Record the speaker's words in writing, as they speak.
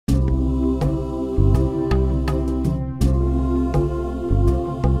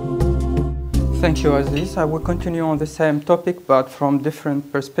Thank you, Aziz. I will continue on the same topic, but from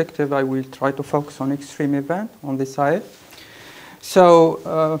different perspective. I will try to focus on extreme event on the side.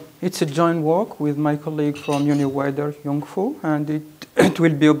 So it's a joint work with my colleague from UNU-WIDER, Yongfu, and it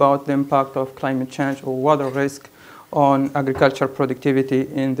will be about the impact of climate change or water risk on agricultural productivity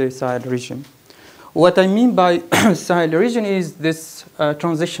in the Sahel region. What I mean by Sahel region is this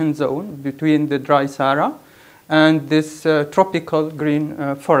transition zone between the dry Sahara and this tropical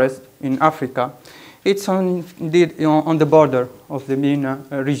green forest in Africa. It's indeed on the border of the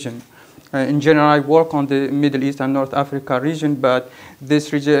MENA region. In general, I work on the Middle East and North Africa region, but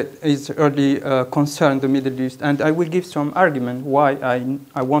this region is really concerned the Middle East, and I will give some argument why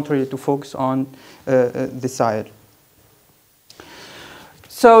I want really to focus on the Sahel.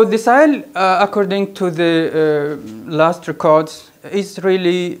 So the Sahel, according to the last records, is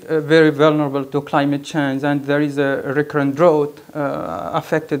really very vulnerable to climate change, and there is a recurrent drought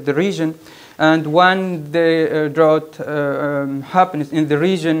affected the region. And when the drought happens in the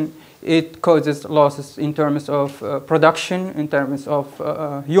region, it causes losses in terms of production, in terms of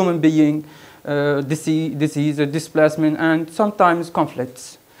human being, disease, displacement, and sometimes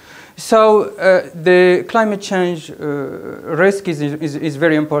conflicts. So the climate change risk is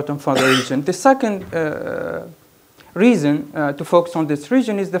very important for the region. The second reason to focus on this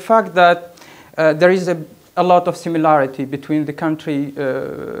region is the fact that there is a lot of similarity between the country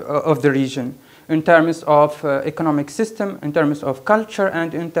of the region in terms of economic system, in terms of culture,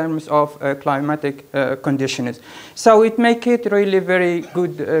 and in terms of climatic conditions. So it makes it really very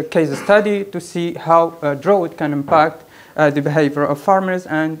good case study to see how drought can impact the behavior of farmers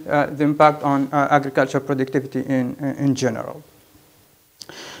and the impact on agricultural productivity in general.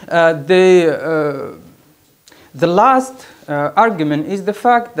 The last argument is the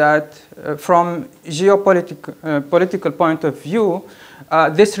fact that from geopolitical point of view,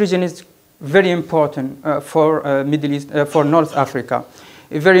 this region is very important for Middle East, for North Africa.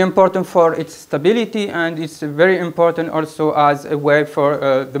 Very important for its stability, and it's very important also as a way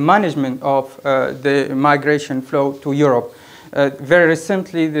for the management of the migration flow to Europe. Very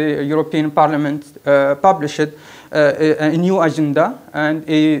recently, the European Parliament published a new agenda, and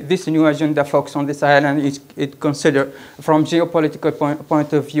this new agenda focuses on the Sahel, and it considers, from geopolitical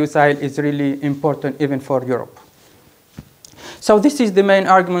point of view, Sahel is really important even for Europe. So this is the main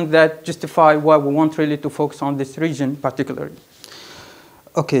argument that justifies why we want really to focus on this region particularly.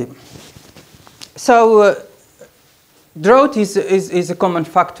 Okay, so drought is a common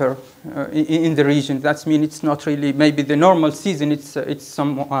factor in the region. That means it's not really maybe the normal season. It's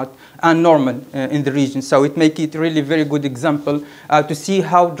somewhat abnormal in the region. So it makes it really very good example to see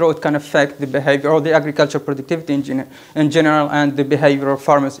how drought can affect the behavior or the agricultural productivity in general and the behavior of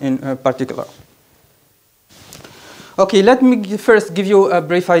farmers in particular. Okay, let me first give you a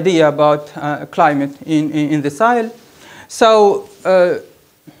brief idea about climate in the Sahel. So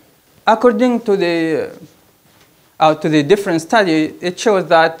according to the different study, it shows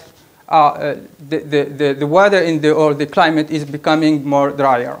that the weather or the climate is becoming more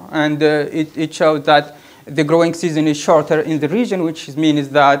drier, and it shows that the growing season is shorter in the region, which means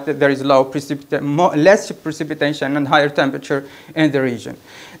that there is less precipitation and higher temperature in the region.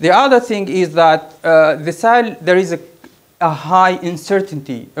 The other thing is that the Sahel, there is a high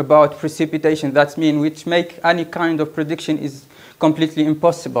uncertainty about precipitation. That means which make any kind of prediction is completely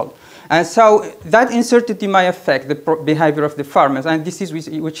impossible. And so that uncertainty might affect the behavior of the farmers. And this is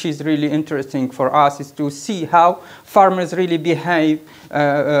which is really interesting for us, is to see how farmers really behave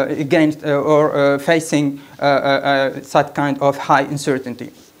against or facing such kind of high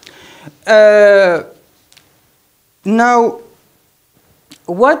uncertainty. Now,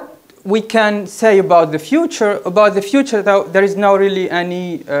 what we can say about the future, though, there is not really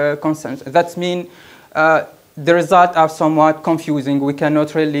any consensus. That means the results are somewhat confusing. We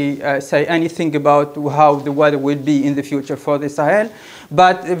cannot really say anything about how the weather will be in the future for the Sahel.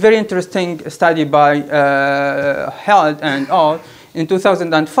 But a very interesting study by Held and al. In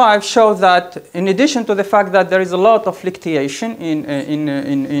 2005 showed that in addition to the fact that there is a lot of fluctuation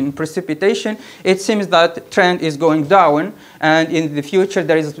in precipitation, it seems that the trend is going down, and in the future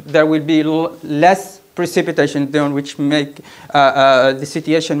there will be less precipitation, which make the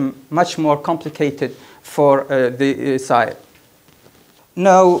situation much more complicated for the Sahel.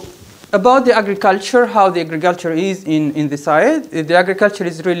 Now, about the agriculture, how the agriculture is in the Sahel, the agriculture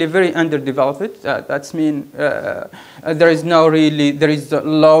is really very underdeveloped. That means there is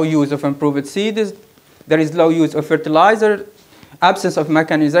low use of improved seeds, there is low use of fertilizer, absence of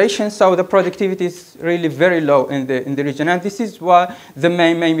mechanization, so the productivity is really very low in the region, and this is why the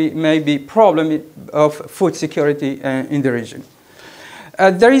main maybe problem of food security in the region.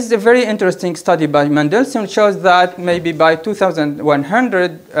 There is a very interesting study by Mendelssohn shows that maybe by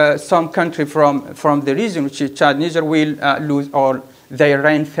 2100, some country from the region, which is Chad, Niger, will lose all their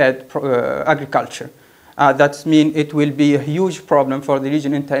rain-fed agriculture. That means it will be a huge problem for the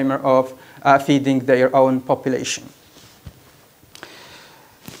region in terms of feeding their own population.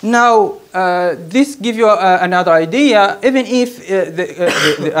 Now, this gives you another idea. Even if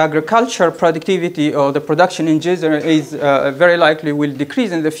the agriculture productivity or the production in general is very likely will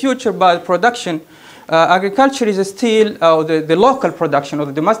decrease in the future, but production, agriculture is still, the local production or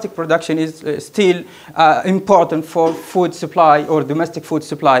the domestic production is still important for food supply or domestic food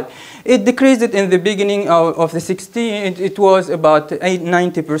supply. It decreased in the beginning of the 60s. It was about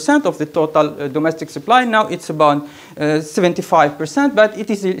 90% of the total domestic supply. Now it's about 75%, but it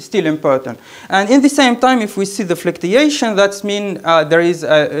is still important. And in the same time, if we see the fluctuation, that means there is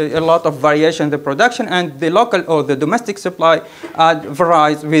a lot of variation in the production, and the local or the domestic supply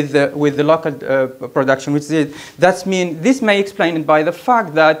varies with the local production, which is that means this may explain it by the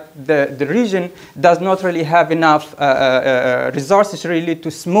fact that the region does not really have enough resources really to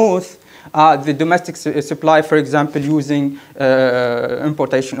smooth the domestic supply, for example, using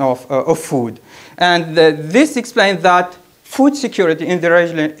importation of food. And this explains that food security in the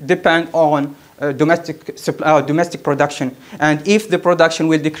region depends on domestic production. And if the production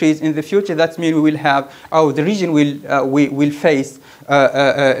will decrease in the future, that means we will have, the region will face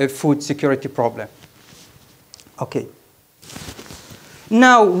a food security problem. Okay.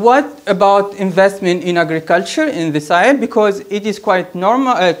 Now, what about investment in agriculture in the Sahel? Because it is quite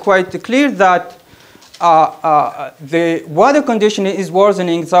normal, quite clear that the water condition is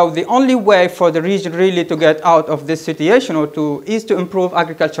worsening. So the only way for the region really to get out of this situation is to improve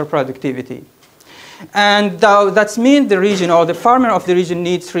agricultural productivity. And that means the region or the farmer of the region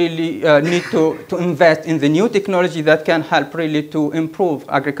needs really need to invest in the new technology that can help really to improve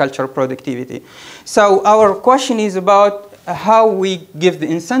agricultural productivity. So our question is about how we give the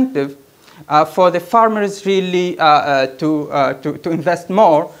incentive for the farmers really to invest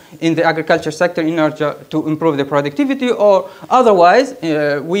more in the agriculture sector in order to improve the productivity, or otherwise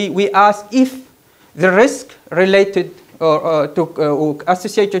we ask if the risk related or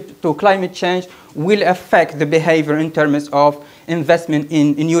associated to climate change will affect the behavior in terms of investment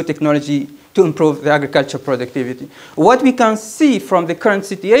in new technology to improve the agricultural productivity. What we can see from the current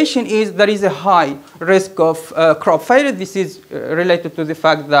situation is there is a high risk of crop failure. This is related to the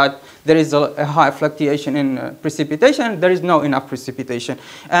fact that there is a high fluctuation in precipitation. There is no enough precipitation,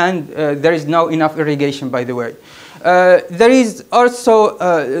 and there is no enough irrigation, by the way. There is also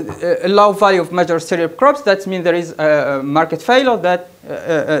a low value of major cereal crops. That means there is a market failure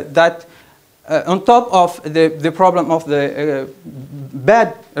that on top of the problem of the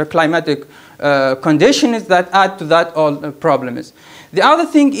bad climatic conditions that add to that all problems. The other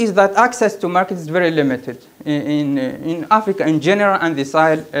thing is that access to market is very limited in Africa in general and the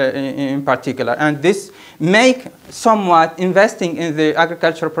Sahel in particular. And this make somewhat investing in the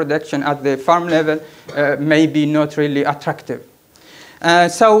agricultural production at the farm level maybe not really attractive.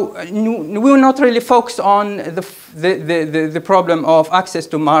 So we will not really focus on the problem of access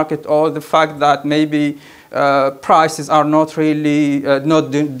to market or the fact that maybe prices are not really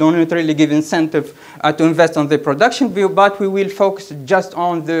don't really give incentive to invest on the production view, but we will focus just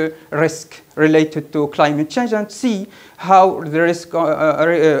on the risk related to climate change and see how the risk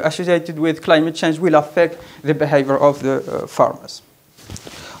associated with climate change will affect the behavior of the farmers.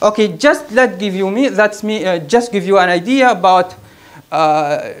 Okay, just give you an idea about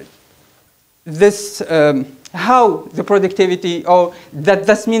this. How the productivity, or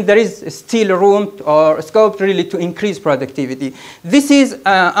that means there is still room or scope really to increase productivity. This is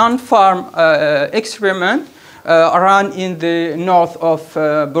an on-farm experiment run in the north of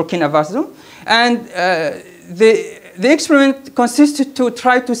Burkina Faso, and the experiment consisted to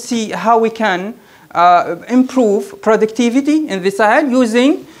try to see how we can improve productivity in the Sahel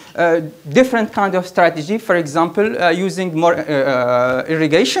using different kind of strategy. For example, using more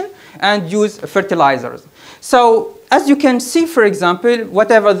irrigation and use fertilizers. So as you can see, for example,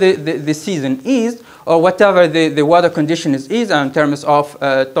 whatever the season is, or whatever the water conditions is in terms of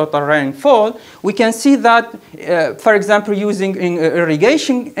total rainfall, we can see that, for example, using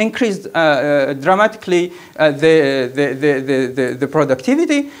irrigation increased dramatically the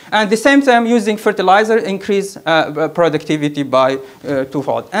productivity, and at the same time using fertilizer increased productivity by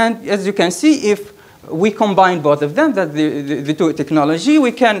twofold. And as you can see, if we combine both of them, that the two technology,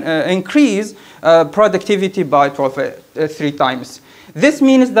 we can increase productivity by 3 times. This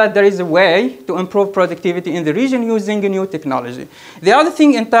means that there is a way to improve productivity in the region using a new technology. The other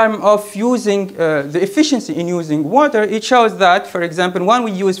thing in terms of using the efficiency in using water, it shows that, for example, when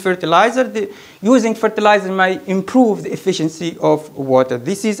we use fertilizer, using fertilizer might improve the efficiency of water.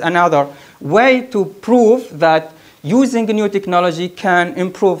 This is another way to prove that using a new technology can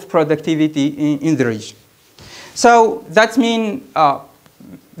improve productivity in the region. So that means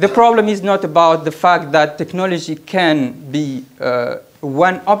the problem is not about the fact that technology can be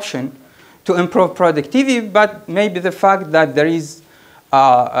one option to improve productivity, but maybe the fact that there is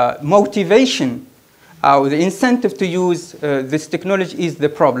motivation, the incentive to use this technology is the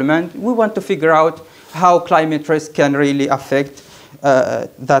problem. And we want to figure out how climate risk can really affect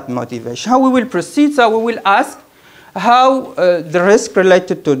that motivation. How we will proceed, so we will ask how the risk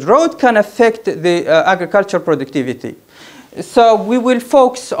related to drought can affect the agricultural productivity. So we will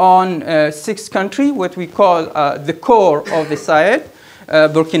focus on 6 countries, what we call the core of the Sahel,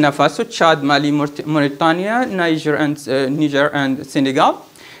 Burkina Faso, Chad, Mali, Mauritania, Niger and Senegal.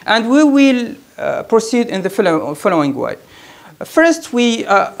 And we will proceed in the following way. First, we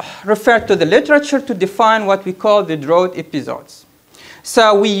refer to the literature to define what we call the drought episodes.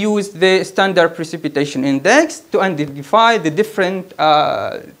 So we use the standard precipitation index to identify the different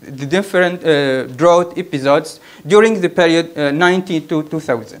drought episodes during the period 90 to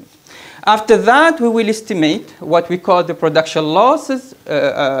 2000. After that, we will estimate what we call the production losses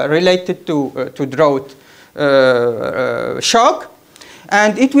related to drought shock.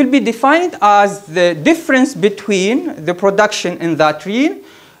 And it will be defined as the difference between the production in that year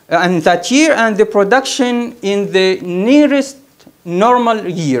and the production in the nearest normal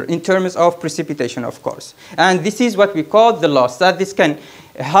year in terms of precipitation, of course. And this is what we call the loss. That this can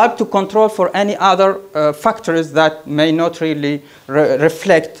help to control for any other factors that may not really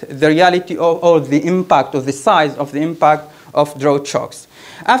reflect the reality or the impact or the size of the impact of drought shocks.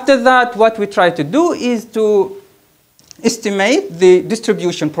 After that, what we try to do is to estimate the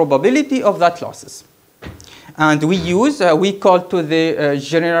distribution probability of that losses. And we call to the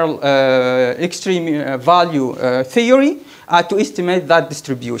general extreme value theory to estimate that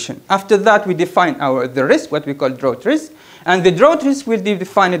distribution. After that, we define the risk, what we call drought risk. And the drought risk will be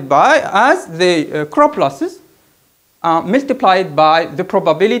defined as the crop losses multiplied by the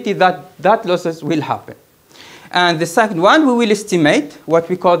probability that losses will happen. And the second one, we will estimate what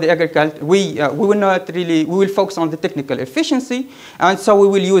we call the agriculture. We will focus on the technical efficiency, and so we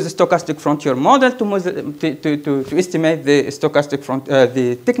will use a stochastic frontier model to estimate the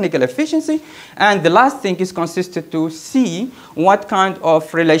the technical efficiency. And the last thing is consisted to see what kind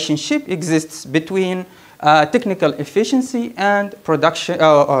of relationship exists between technical efficiency and production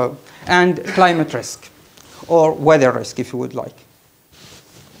and climate risk, or weather risk, if you would like.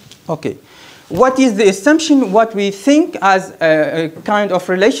 Okay. What is the assumption, what we think as a kind of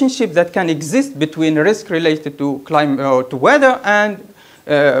relationship that can exist between risk related to climate or to weather and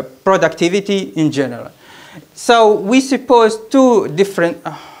productivity in general? So we suppose 2 different,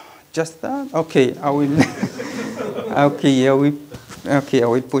 just that? Okay, I will, I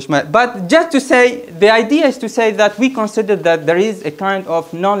will push my, but just to say, the idea is to say that we consider that there is a kind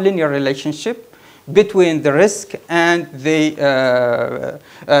of nonlinear relationship between the risk and the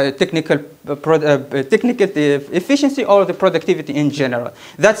technical efficiency or the productivity in general.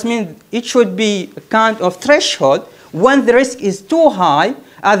 That means it should be a kind of threshold. When the risk is too high,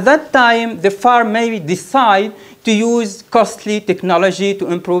 at that time the farm may decide to use costly technology to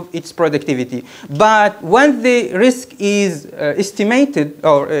improve its productivity. But when the risk is estimated,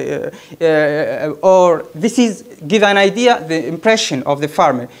 or this is give an idea, the impression of the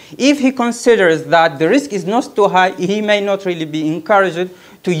farmer. If he considers that the risk is not too high, he may not really be encouraged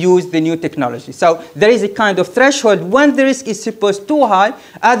to use the new technology. So there is a kind of threshold. When the risk is supposed too high,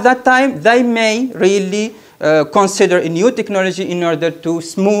 at that time they may really consider a new technology in order to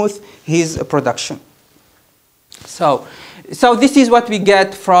smooth his production. So this is what we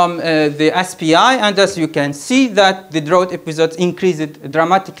get from the SPI, and as you can see that the drought episodes increased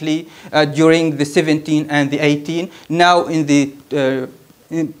dramatically during the 17 and the 18. Now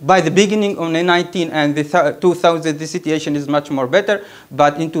by the beginning of the 19 and the 2000, the situation is much more better,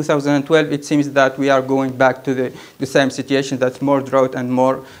 but in 2012 it seems that we are going back to the same situation, that's more drought and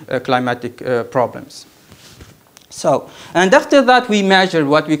more climatic problems. So, and after that we measure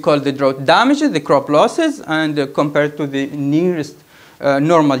what we call the drought damages, the crop losses, and compared to the nearest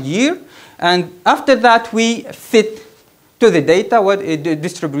normal year. And after that we fit to the data what the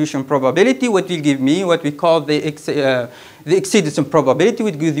distribution probability, what will give me what we call the exceedance probability,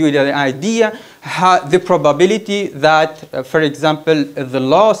 which gives you the idea how the probability that, for example, the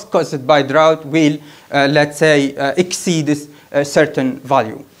loss caused by drought will, let's say, exceed a certain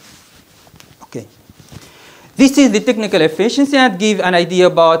value. Okay. This is the technical efficiency, and give an idea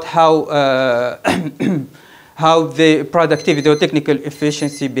about how how the productivity or technical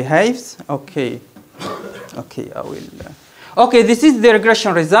efficiency behaves. Okay. Okay, I will. Okay, this is the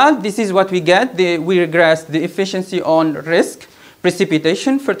regression result. This is what we get. We regress the efficiency on risk,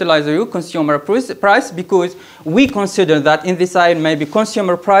 precipitation, fertilizer use, consumer price, because we consider that in the Sahel maybe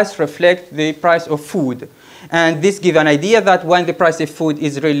consumer price reflects the price of food. And this gives an idea that when the price of food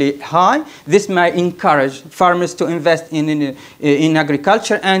is really high, this may encourage farmers to invest in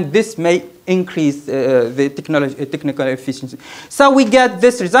agriculture, and this may increase the technical efficiency. So we get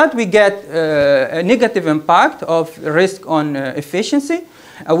this result. We get a negative impact of risk on efficiency.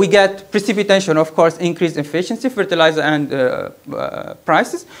 We get precipitation, of course, increased efficiency, fertilizer and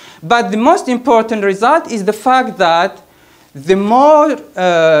prices. But the most important result is the fact that the more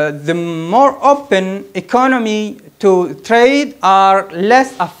open economy to trade are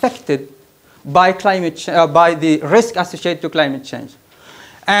less affected by by the risk associated to climate change.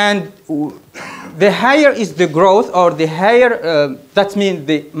 And the higher is the growth, or the higher, that means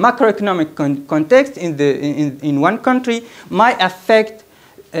the macroeconomic context in one country might affect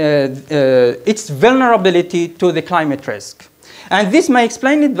its vulnerability to the climate risk. And this may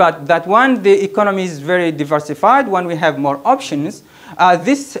explain it that when the economy is very diversified, when we have more options,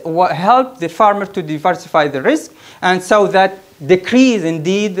 this helps the farmer to diversify the risk, and so that decrease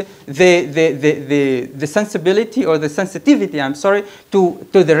indeed the sensibility or the sensitivity, I'm sorry, to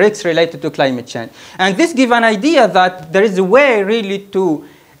the risks related to climate change. And this gives an idea that there is a way really to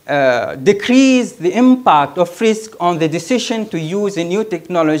decrease the impact of risk on the decision to use a new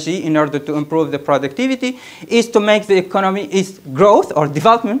technology in order to improve the productivity, is to make the economy, is growth or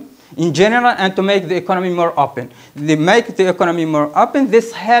development in general, and to make the economy more open. They make the economy more open.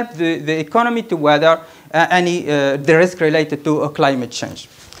 This helps the economy to weather the risk related to climate change.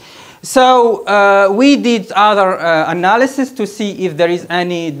 So we did other analysis to see if there is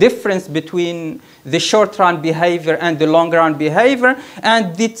any difference between the short-run behavior and the long-run behavior,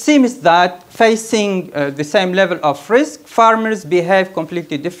 and it seems that facing the same level of risk, farmers behave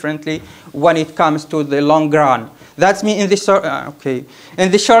completely differently when it comes to the long run. That's mean in the short,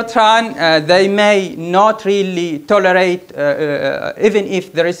 in the short run, they may not really tolerate, even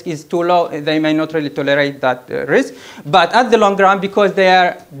if the risk is too low, they may not really tolerate that risk. But at the long run, because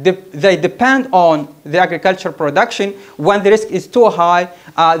they depend on the agricultural production, when the risk is too high,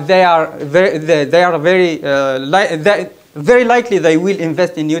 very likely they will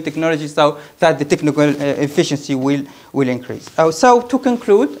invest in new technology so that the technical efficiency will increase. So to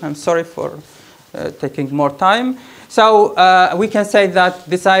conclude, I'm sorry for taking more time. So we can say that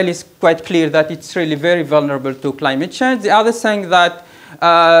the Sahel is quite clear that it's really very vulnerable to climate change. The other thing that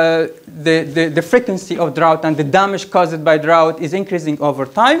the frequency of drought and the damage caused by drought is increasing over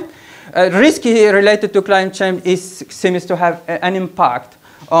time. Risk related to climate change seems to have an impact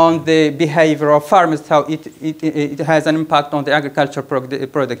on the behavior of farmers, how it has an impact on the agricultural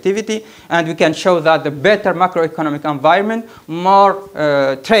productivity, and we can show that the better macroeconomic environment, more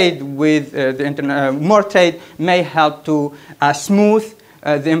trade with more trade may help to smooth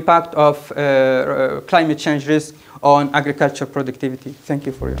the impact of climate change risk on agricultural productivity. Thank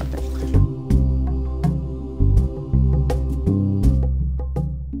you for your attention.